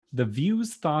The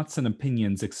views, thoughts, and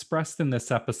opinions expressed in this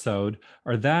episode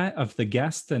are that of the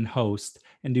guest and host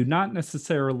and do not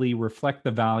necessarily reflect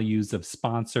the values of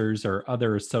sponsors or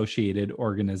other associated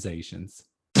organizations.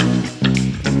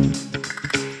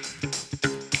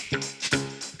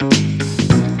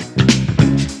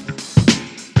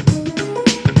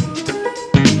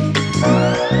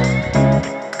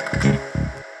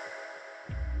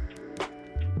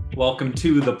 Welcome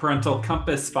to the Parental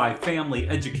Compass by Family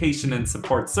Education and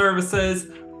Support Services.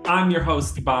 I'm your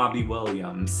host, Bobby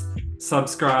Williams.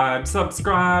 Subscribe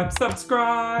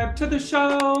to the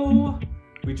show.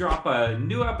 We drop a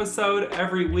new episode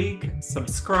every week.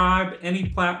 Subscribe. Any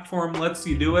platform lets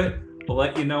you do it. We'll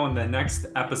let you know when the next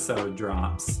episode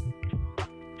drops.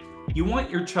 You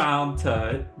want your child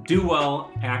to do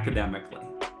well academically.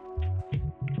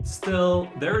 Still,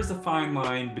 there is a fine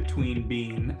line between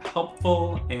being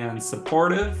helpful and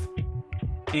supportive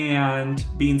and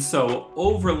being so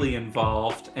overly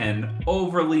involved and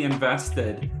overly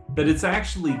invested that it's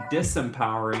actually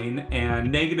disempowering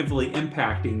and negatively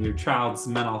impacting your child's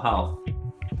mental health.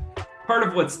 Part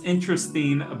of what's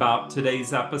interesting about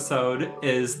today's episode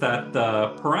is that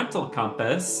the parental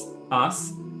compass,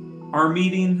 us, are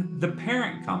meeting the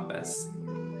parent compass.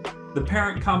 The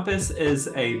Parent Compass is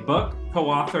a book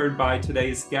co-authored by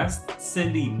today's guest,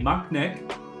 Cindy Muchnick.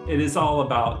 It is all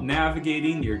about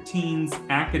navigating your teen's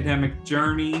academic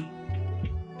journey.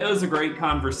 It was a great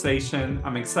conversation.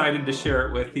 I'm excited to share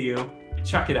it with you.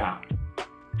 Check it out.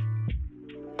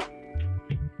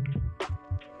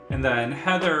 And then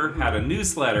Heather had a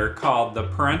newsletter called The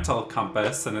Parental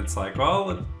Compass, and it's like,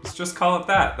 well, let's just call it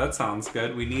that. That sounds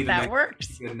good. We need that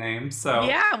works. Good name. So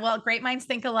yeah, well, great minds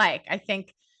think alike. I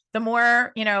think the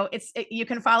more, you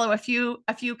can follow a few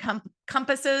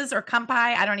compasses or compi.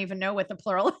 I don't even know what the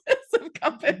plural is of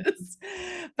compass,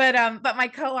 but my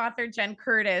co-author, Jen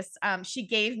Curtis, she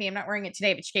gave me, I'm not wearing it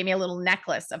today, but she gave me a little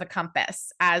necklace of a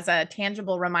compass as a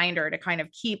tangible reminder to kind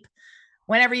of keep,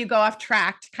 whenever you go off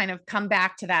track, to kind of come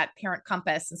back to that parent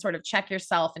compass and sort of check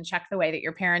yourself and check the way that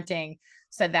you're parenting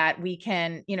so that we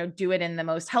can, do it in the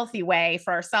most healthy way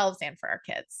for ourselves and for our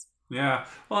kids. Yeah.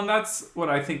 Well, and that's what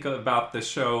I think about the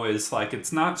show is like,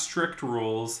 it's not strict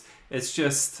rules. It's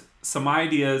just some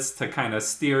ideas to kind of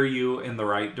steer you in the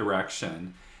right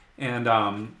direction. And,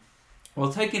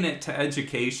 well, taking it to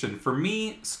education, for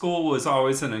me, school was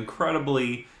always an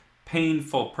incredibly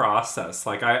painful process.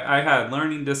 Like I had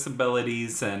learning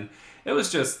disabilities and it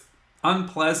was just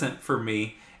unpleasant for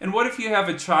me. And what if you have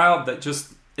a child that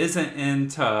just isn't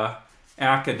into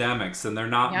academics and they're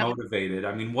not motivated?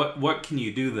 I mean, what can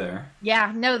you do there?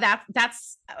 Yeah, no,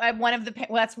 that's one of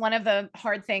the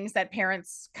hard things that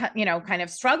parents, kind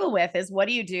of struggle with is what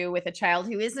do you do with a child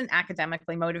who isn't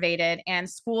academically motivated and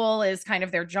school is kind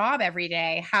of their job every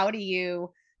day? How do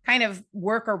you kind of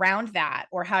work around that?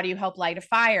 Or how do you help light a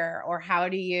fire? Or how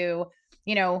do you,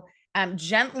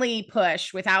 gently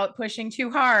push without pushing too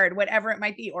hard, whatever it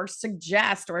might be, or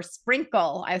suggest or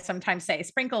sprinkle, I sometimes say,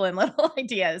 sprinkle in little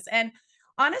ideas. And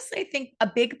honestly, I think a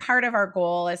big part of our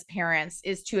goal as parents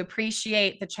is to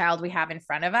appreciate the child we have in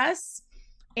front of us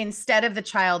instead of the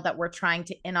child that we're trying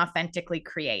to inauthentically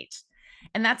create.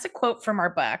 And that's a quote from our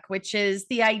book, which is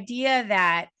the idea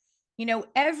that,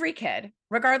 every kid,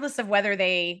 regardless of whether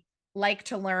they like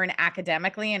to learn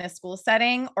academically in a school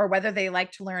setting or whether they like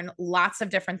to learn lots of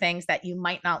different things that you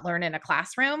might not learn in a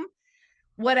classroom,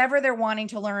 whatever they're wanting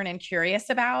to learn and curious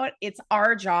about, it's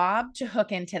our job to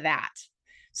hook into that.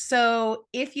 So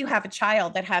if you have a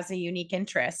child that has a unique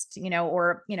interest,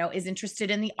 or, is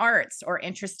interested in the arts or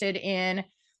interested in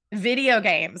video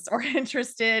games or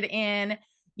interested in,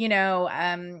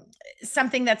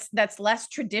 something that's less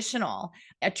traditional,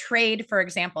 a trade, for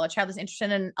example, a child is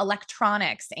interested in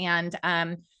electronics and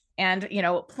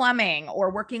plumbing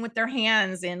or working with their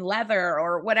hands in leather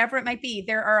or whatever it might be.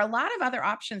 There are a lot of other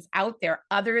options out there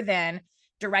other than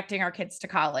directing our kids to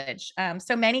college.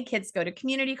 So many kids go to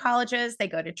community colleges, they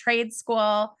go to trade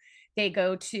school, they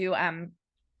go to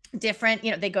different,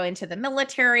 they go into the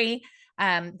military,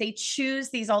 they choose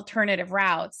these alternative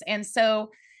routes. And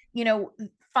so,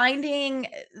 finding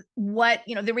what,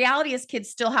 the reality is kids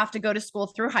still have to go to school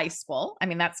through high school. I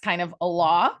mean, that's kind of a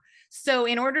law. So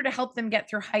in order to help them get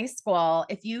through high school,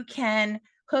 if you can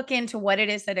hook into what it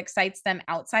is that excites them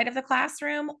outside of the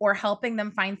classroom or helping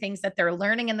them find things that they're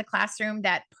learning in the classroom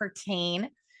that pertain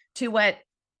to what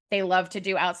they love to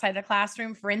do outside the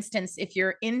classroom. For instance, if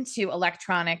you're into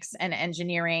electronics and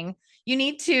engineering, you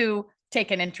need to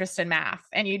take an interest in math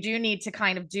and you do need to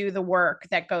kind of do the work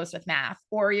that goes with math,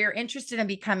 or you're interested in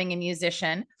becoming a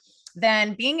musician,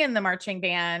 then being in the marching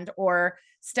band or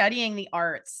studying the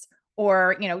arts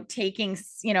or, taking,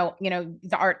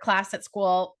 the art class at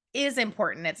school is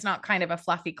important. It's not kind of a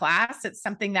fluffy class. It's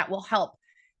something that will help,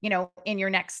 in your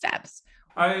next steps.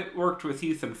 I worked with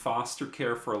youth in foster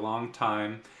care for a long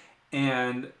time,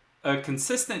 and a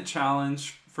consistent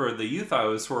challenge for the youth I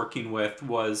was working with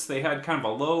was they had kind of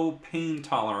a low pain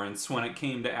tolerance when it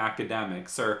came to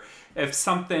academics, or if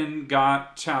something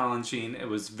got challenging, it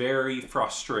was very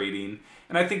frustrating.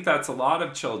 And I think that's a lot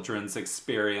of children's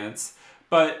experience.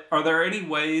 But are there any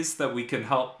ways that we can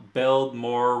help build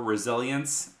more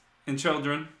resilience in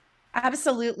children?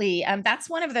 Absolutely. That's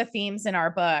one of the themes in our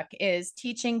book is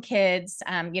teaching kids,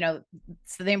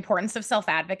 so the importance of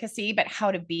self-advocacy, but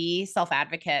how to be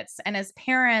self-advocates. And as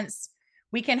parents,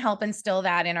 we can help instill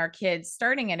that in our kids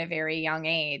starting at a very young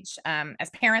age, as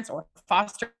parents or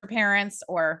foster parents,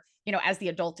 or, as the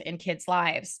adult in kids'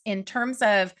 lives. In terms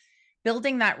of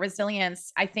building that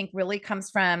resilience, I think really comes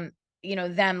from,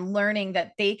 them learning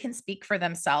that they can speak for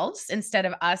themselves instead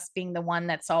of us being the one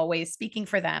that's always speaking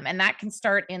for them. And that can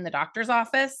start in the doctor's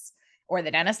office or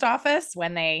the dentist office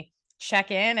when they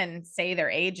check in and say their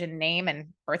age and name and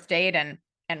birth date and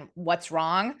what's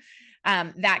wrong.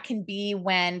 That can be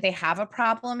when they have a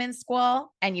problem in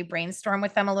school and you brainstorm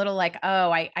with them a little, like,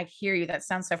 oh, I hear you, that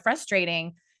sounds so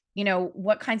frustrating.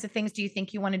 What kinds of things do you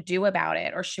think you want to do about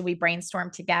it, or should we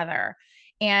brainstorm together?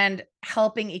 And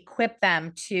helping equip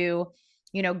them to,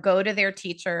 go to their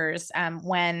teachers,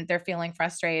 when they're feeling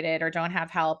frustrated or don't have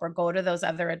help, or go to those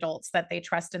other adults that they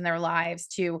trust in their lives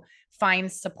to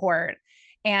find support.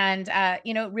 And,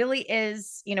 it really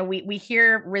is, we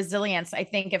hear resilience. I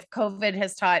think if COVID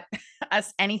has taught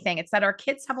us anything, it's that our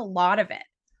kids have a lot of it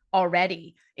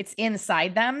already. It's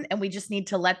inside them, and we just need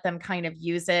to let them kind of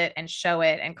use it and show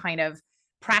it and kind of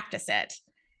practice it.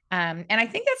 And I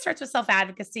think that starts with self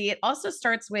advocacy. It also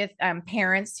starts with,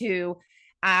 parents who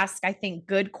ask, I think,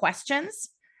 good questions,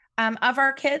 of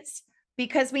our kids,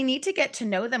 because we need to get to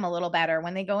know them a little better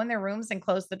when they go in their rooms and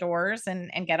close the doors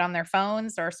and get on their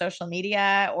phones or social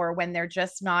media, or when they're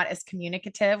just not as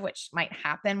communicative, which might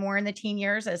happen more in the teen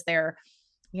years as they're,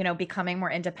 becoming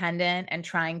more independent and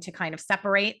trying to kind of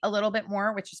separate a little bit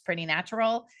more, which is pretty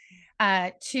natural,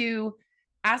 to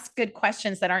ask good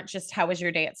questions that aren't just, how was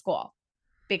your day at school?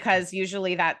 Because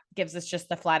usually that gives us just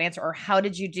the flat answer, or how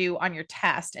did you do on your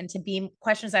test? And to be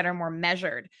questions that are more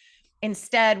measured.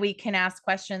 Instead, we can ask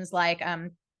questions like, I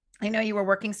know you were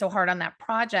working so hard on that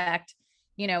project.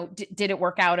 Did it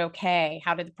work out okay?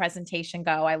 How did the presentation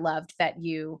go? I loved that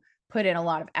you put in a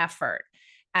lot of effort,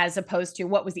 as opposed to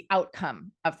what was the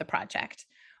outcome of the project.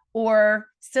 Or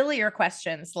sillier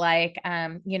questions like,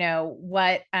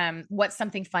 what's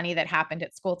something funny that happened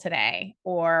at school today?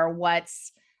 Or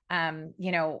what's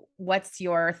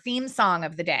your theme song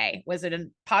of the day? Was it a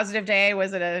positive day?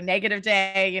 Was it a negative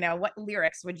day? What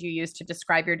lyrics would you use to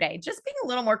describe your day? Just being a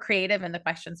little more creative in the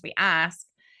questions we ask,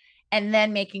 and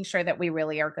then making sure that we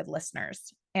really are good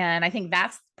listeners. And I think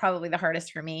that's probably the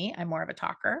hardest for me. I'm more of a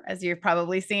talker, as you're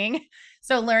probably seeing.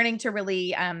 So learning to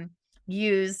really,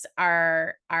 use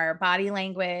our body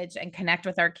language and connect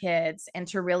with our kids, and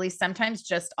to really sometimes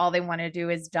just all they want to do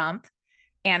is dump,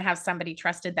 and have somebody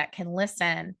trusted that can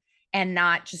listen and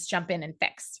not just jump in and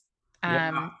fix.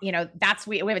 Yeah. That's,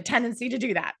 we have a tendency to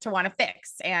do that, to want to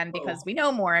fix. And because Oh. we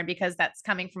know more, and because that's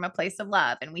coming from a place of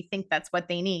love, and we think that's what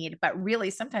they need. But really,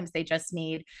 sometimes they just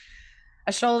need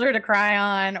a shoulder to cry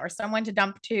on, or someone to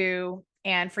dump to.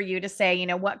 And for you to say,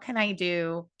 what can I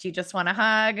do? Do you just want a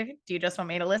hug? Do you just want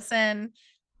me to listen?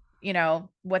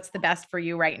 What's the best for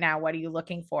you right now? What are you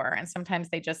looking for? And sometimes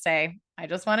they just say, I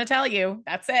just want to tell you,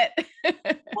 that's it.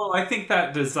 Well, I think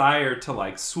that desire to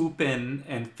like swoop in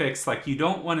and fix, like you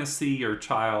don't want to see your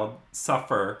child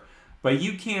suffer, but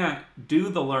you can't do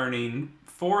the learning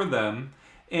for them.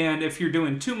 And if you're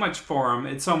doing too much for them,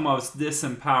 it's almost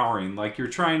disempowering. Like you're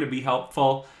trying to be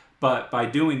helpful, but by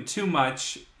doing too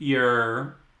much,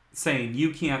 you're saying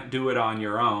you can't do it on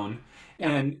your own. Yeah,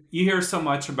 And you hear so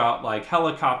much about like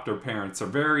helicopter parents or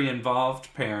very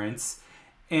involved parents,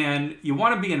 and you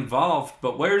want to be involved,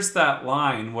 but where's that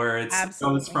line where it goes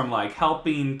absolutely. from like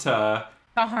helping to,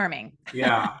 The harming.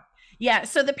 yeah, Yeah.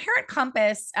 So the parent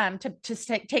compass, to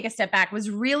take a step back, was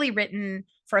really written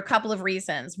for a couple of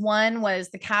reasons. One was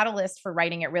the catalyst for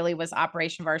writing it really was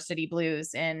Operation Varsity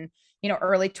Blues in,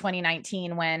 early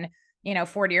 2019, when,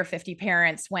 40 or 50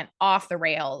 parents went off the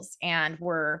rails and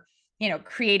were,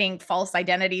 creating false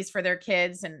identities for their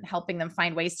kids and helping them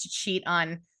find ways to cheat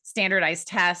on standardized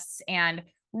tests, and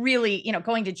really,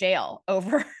 going to jail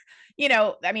over,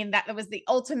 I mean, that was the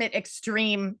ultimate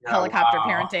extreme yeah, helicopter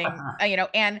wow. parenting,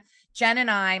 and Jen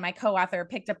and I, my co-author,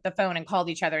 picked up the phone and called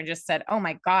each other and just said, "Oh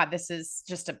my God, this is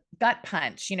just a gut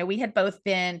punch." We had both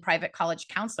been private college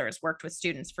counselors, worked with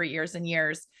students for years and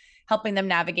years, helping them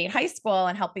navigate high school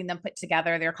and helping them put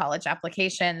together their college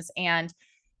applications, and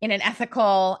in an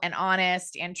ethical and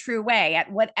honest and true way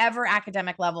at whatever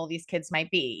academic level these kids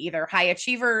might be, either high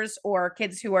achievers or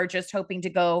kids who are just hoping to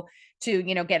go to,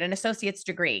 get an associate's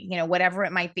degree, whatever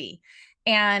it might be.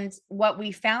 And what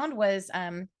we found was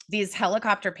these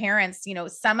helicopter parents,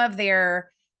 some of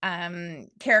their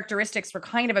characteristics were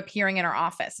kind of appearing in our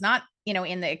office, not,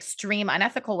 in the extreme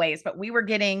unethical ways, but we were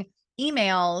getting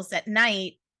emails at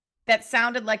night that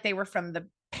sounded like they were from the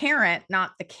parent,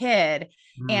 not the kid.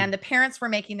 And the parents were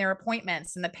making their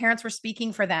appointments and the parents were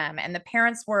speaking for them. And the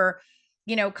parents were,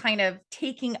 kind of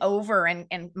taking over and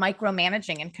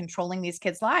micromanaging and controlling these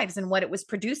kids' lives. And what it was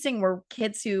producing were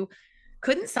kids who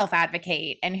couldn't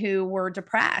self-advocate and who were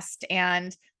depressed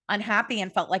and unhappy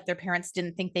and felt like their parents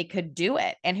didn't think they could do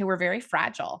it and who were very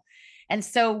fragile. And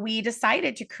so we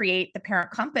decided to create the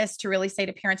Parent Compass to really say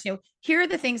to parents, here are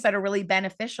the things that are really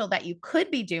beneficial that you could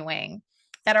be doing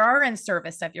that are in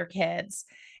service of your kids.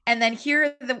 And then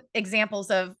here are the examples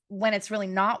of when it's really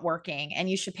not working and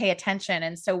you should pay attention.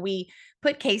 And so we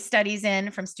put case studies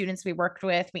in from students we worked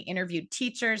with. We interviewed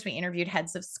teachers, we interviewed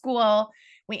heads of school,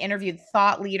 we interviewed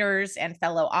thought leaders and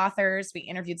fellow authors, we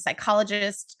interviewed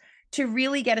psychologists to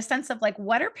really get a sense of like,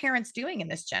 what are parents doing in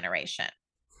this generation?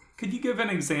 Could you give an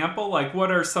example? Like,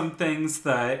 what are some things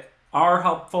that are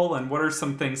helpful and what are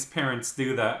some things parents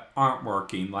do that aren't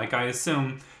working? Like, I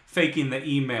assume faking the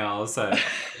emails at 8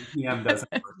 p.m. doesn't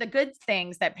work. The good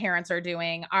things that parents are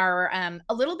doing are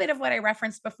a little bit of what I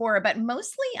referenced before, but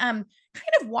mostly kind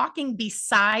of walking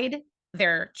beside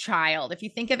their child. If you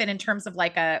think of it in terms of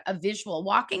like a visual,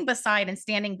 walking beside and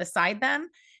standing beside them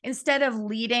instead of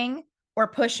leading or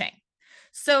pushing.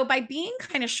 So by being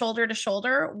kind of shoulder to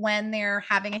shoulder when they're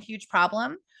having a huge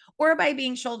problem, or by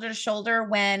being shoulder to shoulder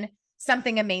when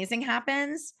something amazing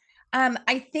happens,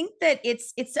 I think that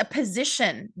it's a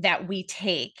position that we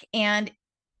take, and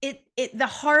it the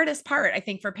hardest part I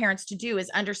think for parents to do is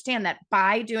understand that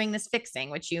by doing this fixing,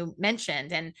 which you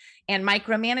mentioned, and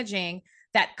micromanaging,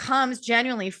 that comes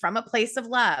genuinely from a place of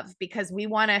love because we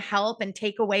want to help and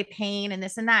take away pain and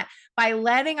this and that, by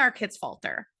letting our kids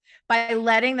falter, by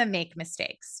letting them make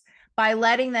mistakes, by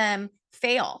letting them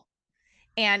fail.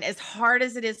 And as hard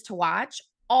as it is to watch,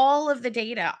 all of the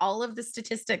data, all of the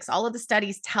statistics, all of the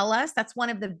studies tell us that's one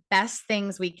of the best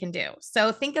things we can do.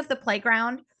 So think of the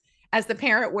playground as the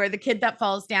parent where the kid that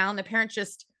falls down, the parent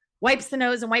just wipes the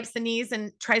nose and wipes the knees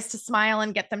and tries to smile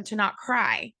and get them to not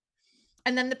cry.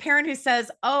 And then the parent who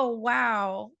says, "Oh,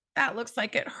 wow, that looks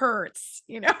like it hurts,"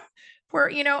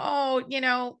 poor, "Oh,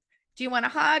 do you want a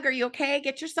hug? Are you okay?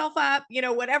 Get yourself up,"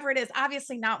 whatever it is.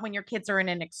 Obviously not when your kids are in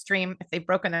an extreme, if they've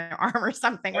broken their arm or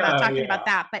something. We're not Oh, talking yeah. about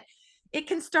that, but it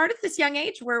can start at this young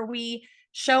age where we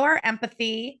show our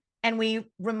empathy and we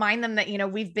remind them that,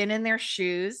 we've been in their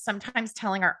shoes. Sometimes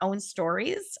telling our own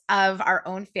stories of our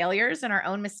own failures and our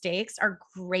own mistakes are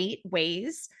great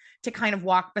ways to kind of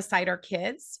walk beside our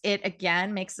kids. It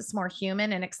again makes us more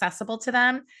human and accessible to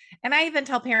them. And I even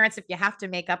tell parents, if you have to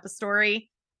make up a story,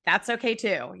 that's okay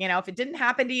too. If it didn't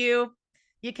happen to you,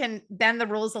 you can bend the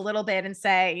rules a little bit and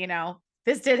say,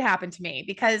 this did happen to me.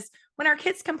 Because when our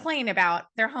kids complain about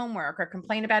their homework or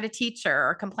complain about a teacher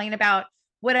or complain about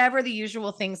whatever the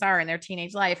usual things are in their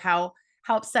teenage life, how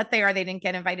upset they are they didn't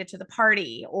get invited to the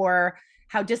party, or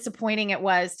how disappointing it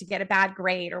was to get a bad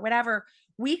grade or whatever,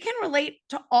 we can relate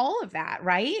to all of that,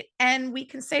 right? And we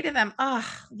can say to them, "Oh,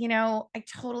 I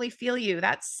totally feel you.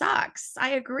 That sucks.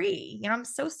 I agree. I'm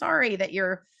so sorry that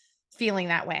you're feeling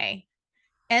that way."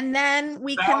 And then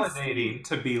we can, Validating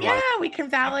to be yeah, like, we can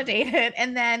validate it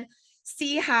and then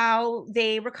see how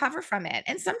they recover from it.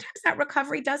 And sometimes that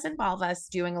recovery does involve us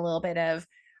doing a little bit of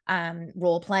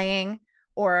role playing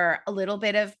or a little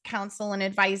bit of counsel and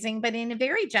advising, but in a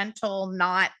very gentle,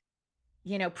 not,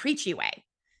 preachy way,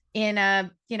 in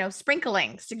a,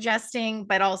 sprinkling, suggesting,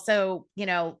 but also,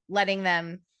 letting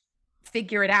them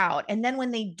figure it out. And then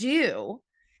when they do,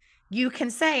 you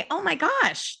can say, "Oh my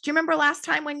gosh, do you remember last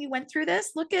time when you went through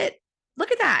this? Look at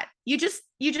that. You just,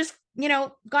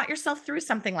 got yourself through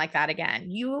something like that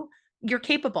again. You're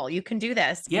capable. You can do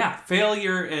this." yeah,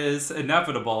 failure is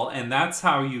inevitable, and that's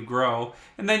how you grow.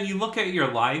 And then you look at your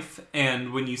life,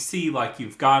 and when you see like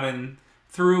you've gotten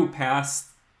through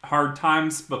past hard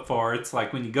times before, it's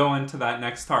like when you go into that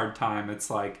next hard time, it's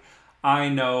like, I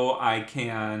know I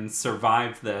can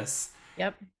survive this.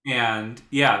 Yep. And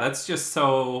yeah, that's just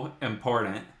so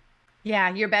important. Yeah,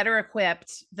 you're better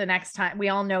equipped the next time. We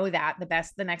all know that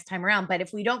the next time around. But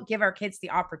if we don't give our kids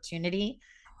the opportunity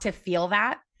to feel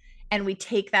that, and we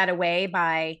take that away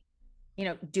by,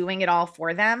 doing it all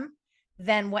for them,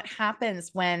 then what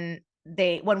happens when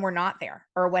we're not there,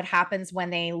 or what happens when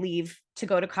they leave to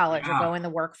go to college or Yeah. go in the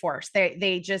workforce?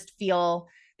 They just feel,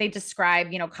 they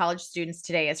describe, college students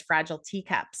today as fragile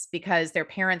teacups because their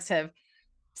parents have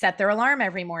set their alarm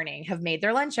every morning, have made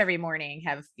their lunch every morning,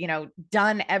 have,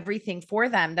 done everything for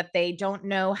them, that they don't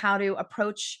know how to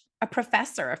approach a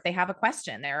professor if they have a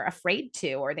question. They're afraid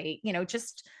to, or they,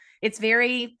 just, it's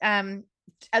very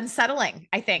unsettling,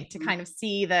 I think, to kind of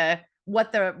see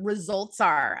what the results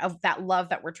are of that love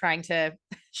that we're trying to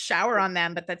shower on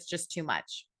them, but that's just too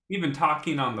much. Even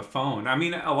talking on the phone. I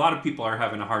mean, a lot of people are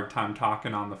having a hard time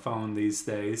talking on the phone these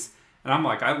days. And I'm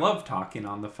like, I love talking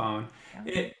on the phone.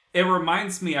 Yeah. It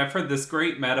reminds me, I've heard this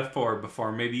great metaphor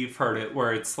before. Maybe you've heard it,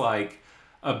 where it's like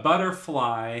a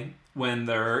butterfly when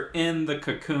they're in the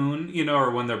cocoon,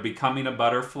 or when they're becoming a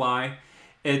butterfly.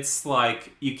 It's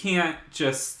like you can't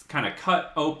just kind of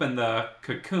cut open the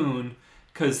cocoon,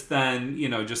 because then,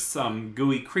 just some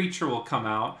gooey creature will come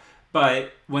out.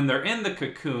 But when they're in the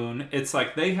cocoon, it's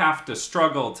like they have to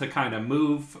struggle to kind of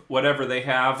move whatever they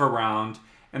have around.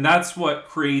 And that's what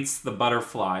creates the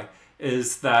butterfly,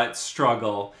 is that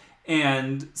struggle.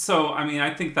 And so, I mean,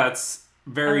 I think that's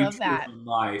I very love true that. in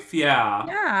life. Yeah.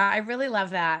 Yeah, I really love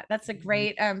that. That's a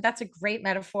great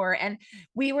metaphor. And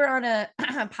we were on a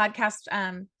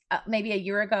podcast maybe a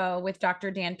year ago with Dr.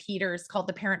 Dan Peters called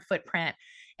The Parent Footprint.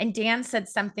 And Dan said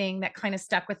something that kind of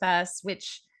stuck with us,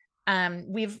 which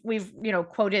we've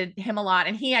quoted him a lot.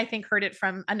 And he, I think, heard it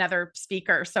from another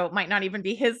speaker, so it might not even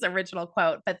be his original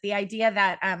quote, but the idea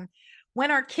that when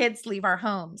our kids leave our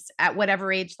homes at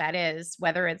whatever age that is,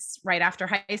 whether it's right after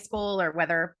high school or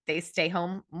whether they stay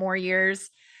home more years,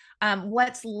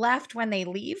 what's left when they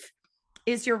leave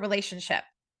is your relationship.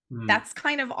 Hmm. That's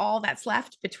kind of all that's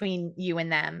left between you and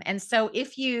them. And so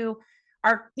if you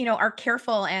are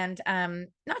careful and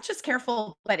not just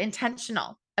careful, but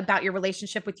intentional about your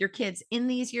relationship with your kids in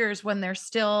these years when they're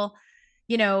still,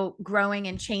 growing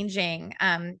and changing,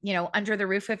 under the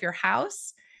roof of your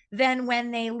house, then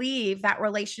when they leave, that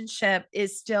relationship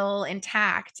is still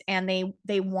intact, and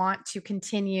they want to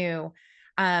continue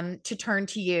to turn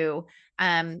to you,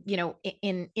 in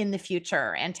the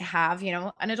future, and to have,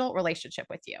 an adult relationship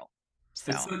with you. It's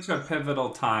So, such a pivotal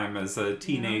time as a yeah.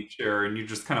 teenager, and you're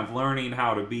just kind of learning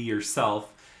how to be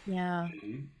yourself. Yeah.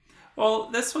 Well,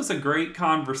 this was a great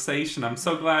conversation. I'm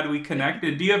so glad we Yeah.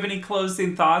 connected. Do you have any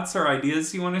closing thoughts or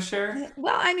ideas you want to share?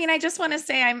 Well, I mean, I just want to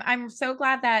say I'm so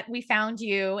glad that we found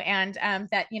you, and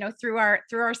that, through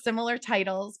our similar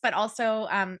titles, but also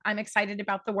I'm excited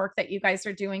about the work that you guys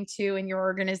are doing too in your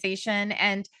organization.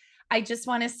 And I just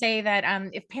want to say that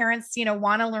if parents,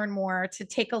 want to learn more, to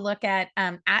take a look at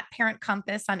Parent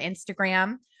Compass on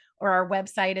Instagram, or our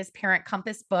website is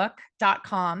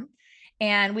parentcompassbook.com.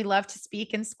 And we love to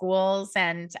speak in schools,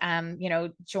 and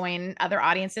join other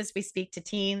audiences. We speak to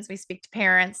teens, we speak to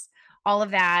parents, all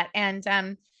of that.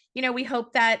 And we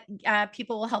hope that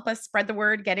people will help us spread the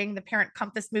word, getting the Parent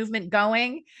Compass movement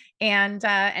going, and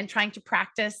trying to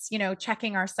practice,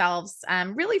 checking ourselves,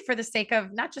 really for the sake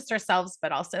of not just ourselves,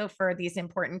 but also for these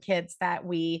important kids that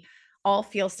we all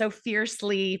feel so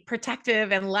fiercely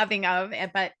protective and loving of.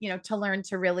 But to learn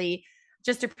to really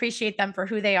just appreciate them for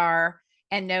who they are,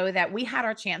 and know that we had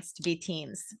our chance to be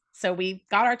teens. So we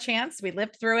got our chance, we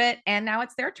lived through it, and now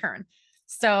it's their turn.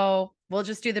 So we'll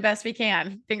just do the best we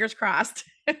can. Fingers crossed.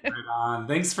 Right on.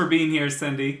 Thanks for being here,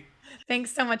 Cindy.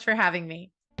 Thanks so much for having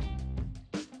me.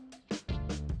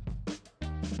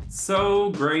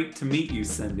 So great to meet you,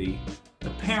 Cindy.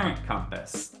 The Parent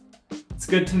Compass. It's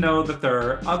good to know that there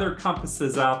are other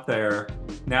compasses out there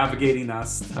navigating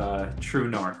us to true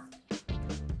north.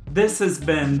 This has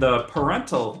been the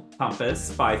Parental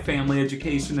Compass by Family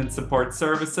Education and Support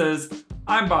Services.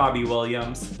 I'm Bobby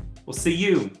Williams. We'll see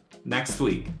you next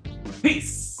week.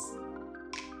 Peace.